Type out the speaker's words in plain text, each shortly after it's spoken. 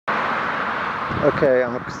Okay,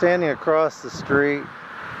 I'm standing across the street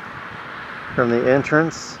from the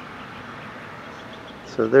entrance.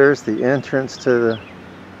 So there's the entrance to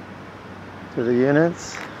the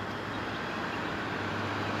units.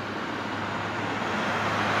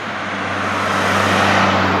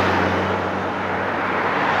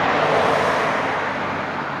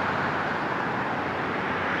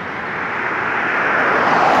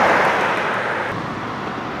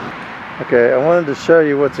 Okay, I wanted to show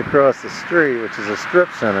you what's across the street, which is a strip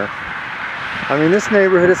center. I mean, this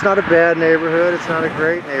neighborhood, it's not a bad neighborhood, it's not a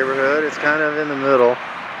great neighborhood, it's kind of in the middle.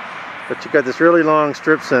 But you got this really long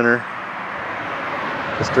strip center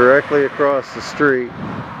just directly across the street.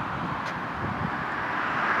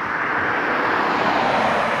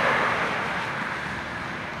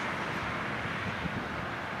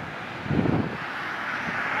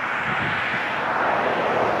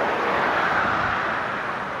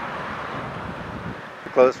 A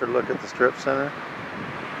closer look at the strip center.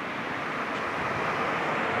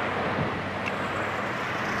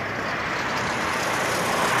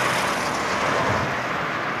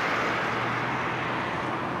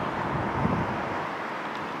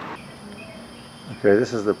 Okay,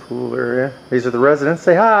 this is the pool area. These are the residents.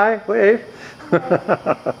 Say hi, wave.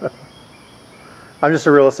 I'm just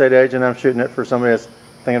a real estate agent. I'm shooting it for somebody that's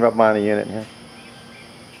thinking about buying a unit here.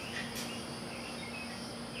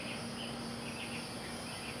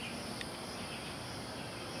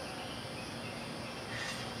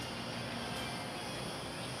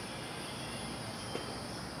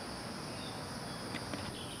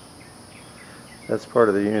 That's part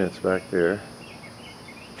of the units back there.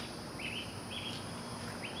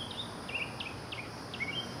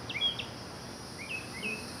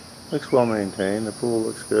 Looks well maintained. The pool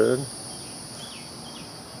looks good.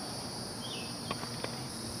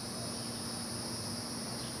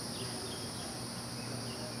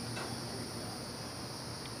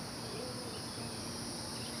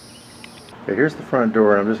 Okay, here's the front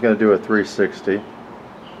door. I'm just going to do a 360.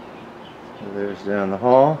 There's down the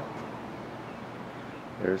hall.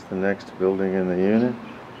 There's the next building in the unit.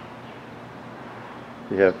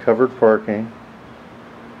 You have covered parking.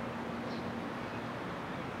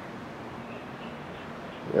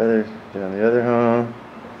 Down the other home.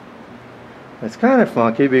 It's kind of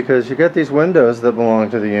funky because you got these windows that belong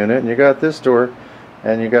to the unit, and you got this door,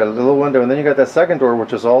 and you got a little window, and then you got that second door,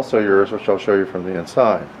 which is also yours, which I'll show you from the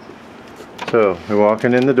inside. So we're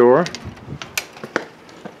walking in the door,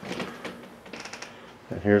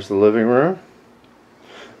 and here's the living room.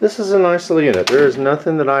 This is a nice little unit. There is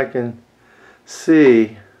nothing that I can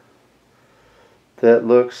see that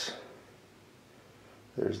looks.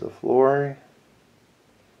 There's the flooring.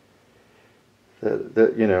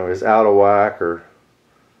 That you know is out of whack, or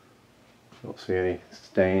you don't see any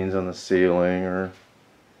stains on the ceiling or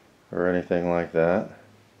anything like that.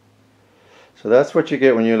 So that's what you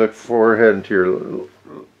get when you look forward and to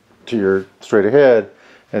your straight ahead,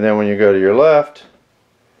 and then when you go to your left,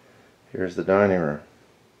 here's the dining room.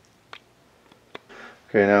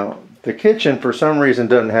 Okay, now the kitchen for some reason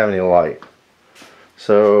doesn't have any light,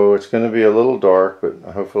 so it's going to be a little dark, but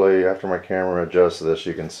hopefully after my camera adjusts this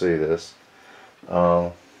you can see this.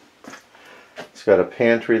 It's got a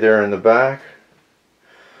pantry there in the back.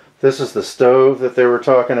 This is the stove that they were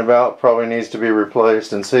talking about. Probably needs to be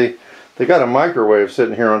replaced. And see, they got a microwave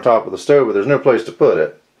sitting here on top of the stove, but there's no place to put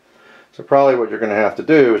it. So probably what you're going to have to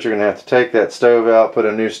do is you're going to have to take that stove out, put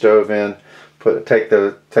a new stove in, take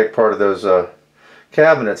part of those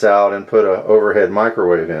cabinets out, and put an overhead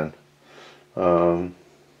microwave in.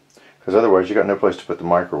 Because otherwise you got no place to put the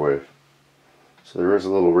microwave. So there is a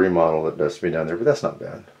little remodel that does to be done there, but that's not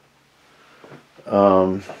bad.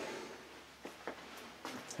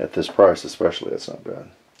 At this price especially, that's not bad.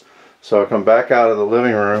 So I come back out of the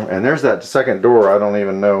living room, and there's that second door. I don't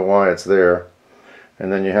even know why it's there.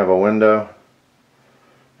 And then you have a window,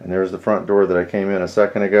 and there's the front door that I came in a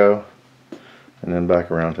second ago, and then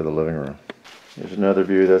back around to the living room. Here's another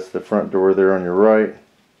view. That's the front door there on your right.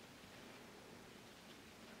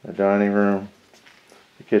 The dining room.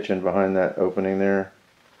 The kitchen behind that opening there.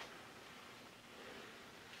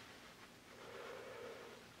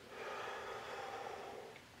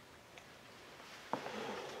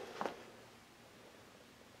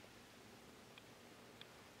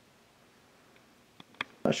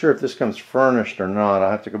 Not sure if this comes furnished or not.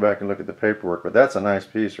 I'll have to go back and look at the paperwork, but that's a nice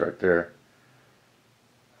piece right there.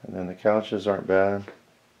 And then the couches aren't bad.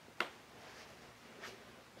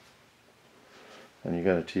 And you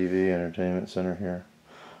got a TV entertainment center here.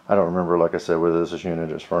 I don't remember, like I said, whether this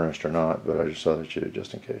unit is furnished or not, but I just thought I'd shoot it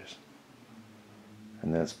just in case.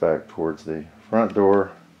 And that's back towards the front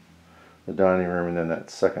door. the dining room, and then that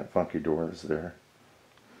second funky door is there.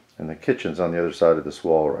 And the kitchen's on the other side of this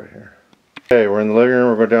wall right here. Okay, we're in the living room.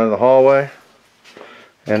 We're going down to the hallway.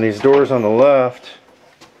 And these doors on the left,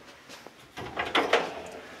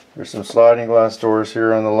 there's some sliding glass doors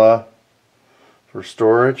here on the left for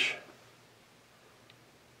storage.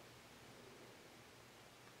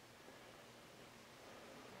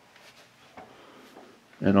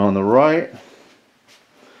 And on the right,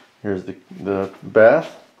 here's the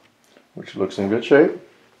bath, which looks in good shape.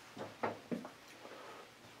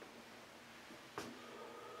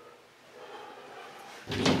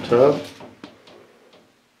 Here's the tub.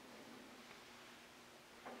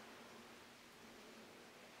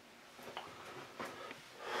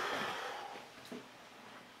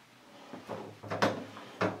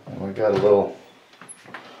 And we got a little,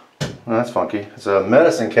 well, that's funky. It's a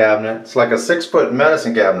medicine cabinet. It's like a 6-foot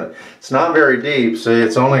medicine cabinet. It's not very deep. See,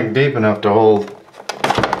 it's only deep enough to hold,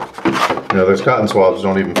 you know, those cotton swabs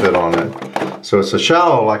don't even fit on it. So it's a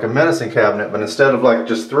shallow, like a medicine cabinet, but instead of like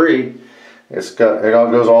just 3, it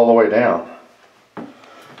all goes all the way down. I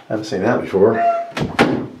haven't seen that before.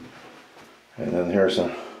 And then here's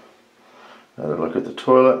another look at the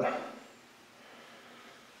toilet.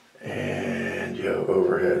 And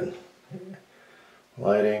overhead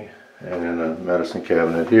lighting, and then a medicine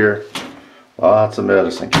cabinet here. Lots of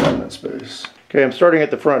medicine cabinet space. Okay, I'm starting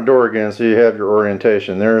at the front door again so you have your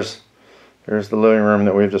orientation. There's the living room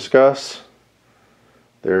that we've discussed.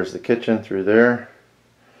 There's the kitchen through there.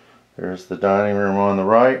 There's the dining room on the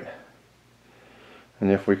right.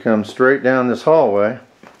 And if we come straight down this hallway,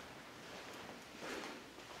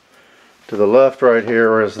 to the left right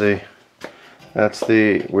here is we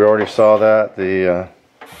already saw that, the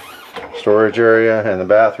storage area, and the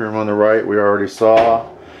bathroom on the right we already saw.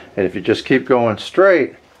 And if you just keep going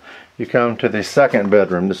straight, you come to the second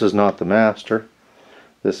bedroom. This is not the master.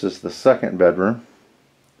 This is the second bedroom.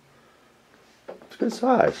 It's good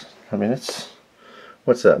size. I mean, it's,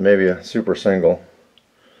 what's that, maybe a super single.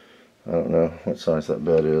 I don't know what size that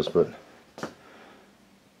bed is, but I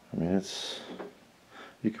mean,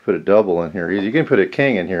 you could put a double in here. You can put a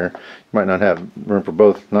king in here. You might not have room for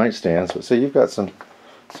both nightstands, but see, you've got some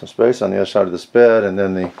space on the other side of this bed, and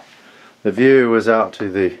then the view is out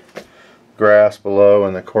to the grass below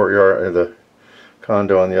and the courtyard of the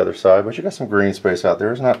condo on the other side. But you got some green space out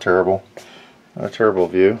there. It's not terrible. Not a terrible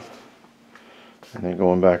view. And then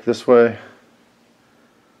going back this way,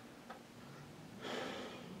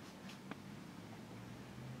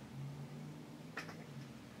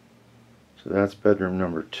 so that's bedroom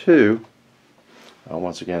number 2.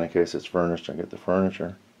 Once again, in case it's furnished, I get the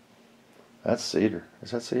furniture. That's cedar.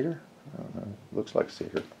 Is that cedar? I don't know. Looks like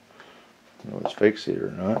cedar. I don't know if it's fake cedar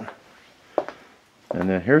or not. And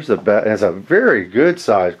then here's the bath. It has a very good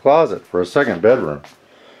sized closet for a second bedroom.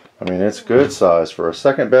 I mean, it's good size for a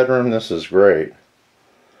second bedroom. This is great.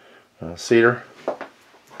 Cedar.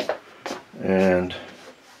 And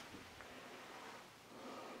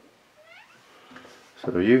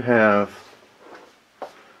so you have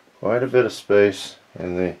quite a bit of space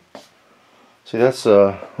in the, see, that's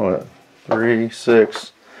what, 3,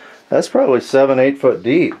 6, that's probably 7, 8 foot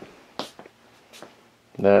deep.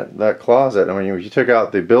 That closet, I mean, if you took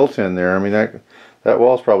out the built-in there, I mean, that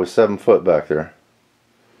wall's probably 7 foot back there.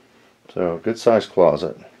 So good sized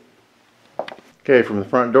closet. Okay, from the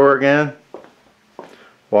front door again,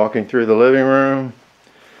 walking through the living room,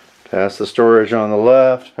 past the storage on the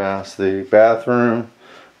left, past the bathroom.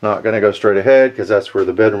 Not going to go straight ahead because that's where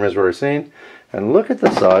the bedroom is already seen. And look at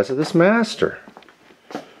the size of this master,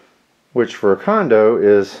 which for a condo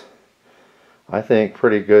is, I think,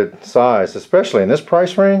 pretty good size, especially in this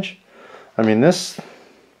price range. I mean, this,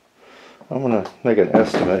 I'm going to make an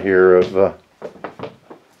estimate here of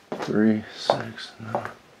 3, 6, 9.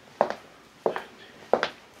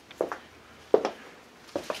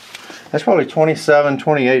 That's probably 27,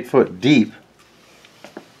 28 foot deep.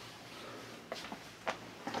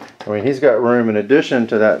 I mean, he's got room in addition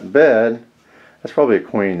to that bed. That's probably a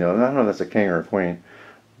queen, though. I don't know if that's a king or a queen.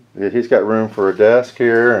 But he's got room for a desk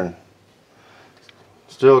here, and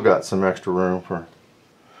still got some extra room for a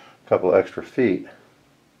couple extra feet.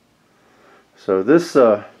 So this,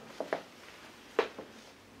 there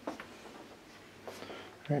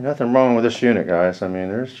ain't nothing wrong with this unit, guys. I mean,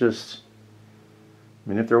 there's just, I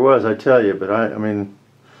mean, if there was, I'd tell you. But I mean,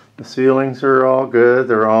 the ceilings are all good.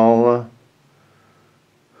 They're all,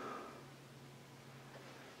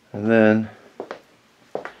 and then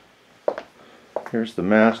here's the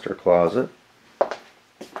master closet,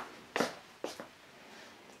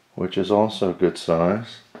 which is also good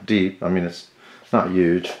size, deep. I mean, it's not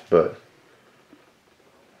huge, but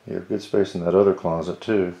you have good space in that other closet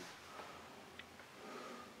too.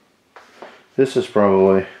 This is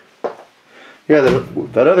probably, yeah,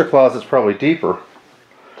 that other closet's probably deeper.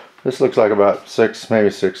 This looks like about 6,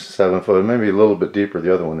 maybe 6, 7 foot, maybe a little bit deeper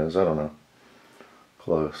the other one is, I don't know.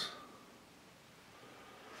 Close.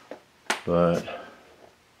 But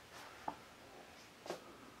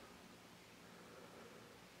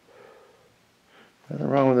nothing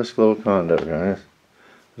wrong with this little condo, guys,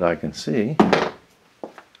 that I can see.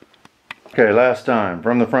 Okay, last time,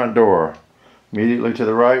 from the front door. Immediately to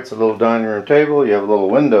the right is a little dining room table. You have a little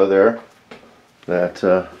window there that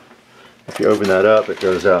if you open that up, it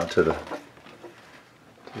goes out to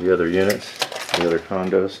the other units, the other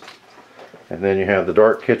condos. And then you have the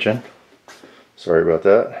dark kitchen. Sorry about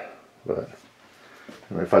that, but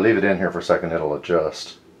if I leave it in here for a second, it'll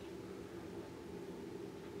adjust.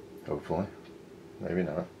 Hopefully. Maybe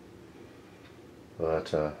not.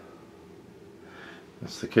 But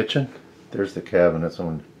that's the kitchen. There's the cabinets. I'm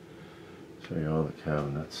going to show you all the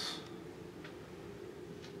cabinets.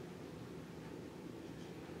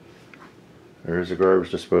 There's the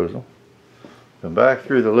garbage disposal. Come back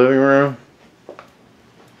through the living room.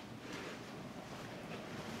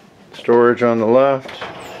 Storage on the left.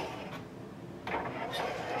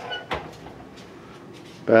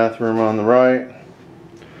 Bathroom on the right.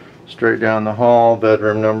 Straight down the hall,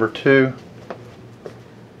 bedroom number 2.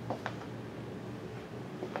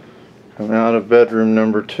 Come out of bedroom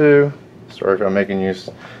number 2. Sorry if I'm making you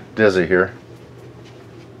dizzy here.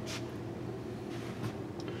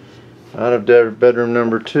 Out of bedroom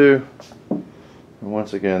number 2. And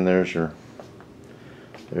once again, there's your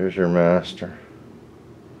master.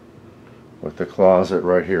 With the closet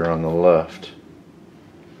right here on the left.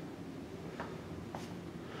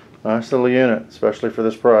 Nice little unit, especially for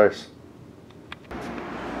this price.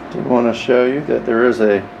 Do want to show you that there is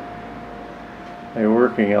a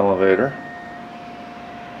working elevator.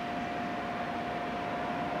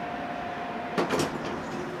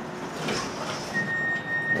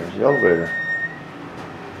 There's the elevator.